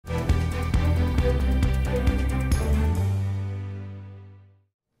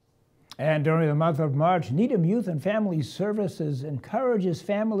And during the month of March, Needham Youth and Family Services encourages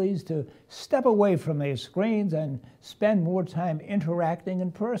families to step away from their screens and spend more time interacting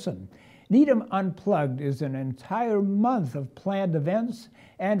in person. Needham Unplugged is an entire month of planned events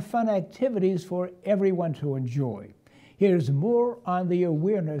and fun activities for everyone to enjoy. Here's more on the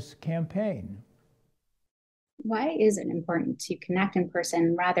awareness campaign. Why is it important to connect in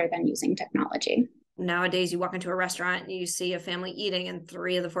person rather than using technology? Nowadays, you walk into a restaurant and you see a family eating and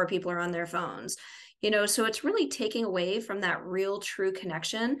 3 of the 4 people are on their phones. So it's really taking away from that real, true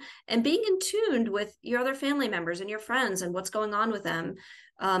connection and being in tune with your other family members and your friends and what's going on with them.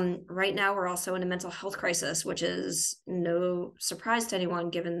 Right now, we're also in a mental health crisis, which is no surprise to anyone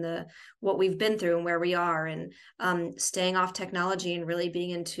given what we've been through and where we are, and staying off technology and really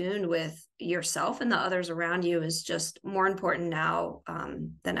being in tune with yourself and the others around you is just more important now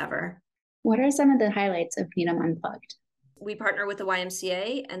than ever. What are some of the highlights of Needham Unplugged? We partner with the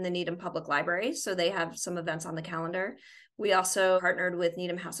YMCA and the Needham Public Library, so they have some events on the calendar. We also partnered with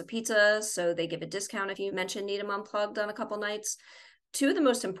Needham House of Pizza, so they give a discount if you mention Needham Unplugged on a couple nights. 2 of the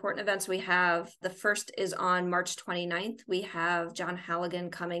most important events we have, the first is on March 29th. We have John Halligan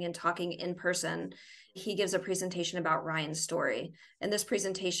coming and talking in person. He gives a presentation about Ryan's story. And this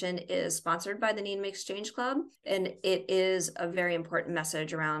presentation is sponsored by the Needham Exchange Club. And it is a very important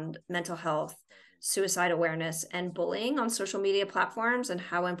message around mental health, suicide awareness, and bullying on social media platforms, and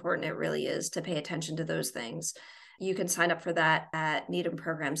how important it really is to pay attention to those things. You can sign up for that at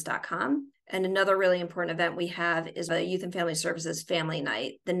needhamprograms.com. And another really important event we have is a Youth and Family Services Family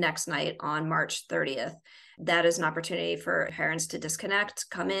Night, the next night on March 30th. That is an opportunity for parents to disconnect,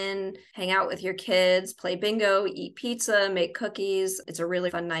 come in, hang out with your kids, play bingo, eat pizza, make cookies. It's a really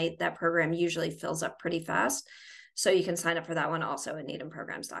fun night. That program usually fills up pretty fast. So you can sign up for that one also at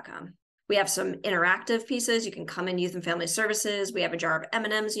needhamprograms.com. We have some interactive pieces. You can come in Youth and Family Services. We have a jar of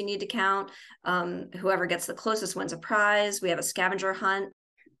M&Ms you need to count. Whoever gets the closest wins a prize. We have a scavenger hunt.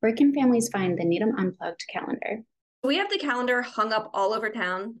 Where can families find the Needham Unplugged calendar? We have the calendar hung up all over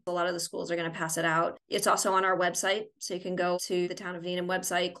town. A lot of the schools are going to pass it out. It's also on our website. So you can go to the Town of Needham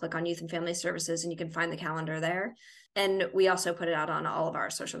website, click on Youth and Family Services, and you can find the calendar there. And we also put it out on all of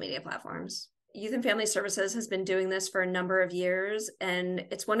our social media platforms. Youth and Family Services has been doing this for a number of years, and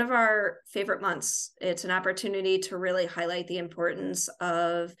it's one of our favorite months. It's an opportunity to really highlight the importance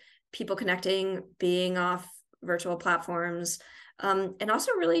of people connecting, being off virtual platforms, and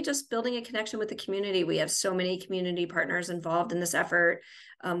also really just building a connection with the community. We have so many community partners involved in this effort.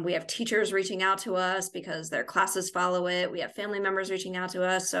 We have teachers reaching out to us because their classes follow it. We have family members reaching out to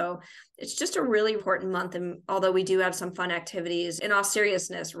us. So it's just a really important month. And although we do have some fun activities, in all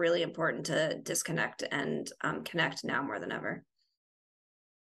seriousness, really important to disconnect and connect now more than ever.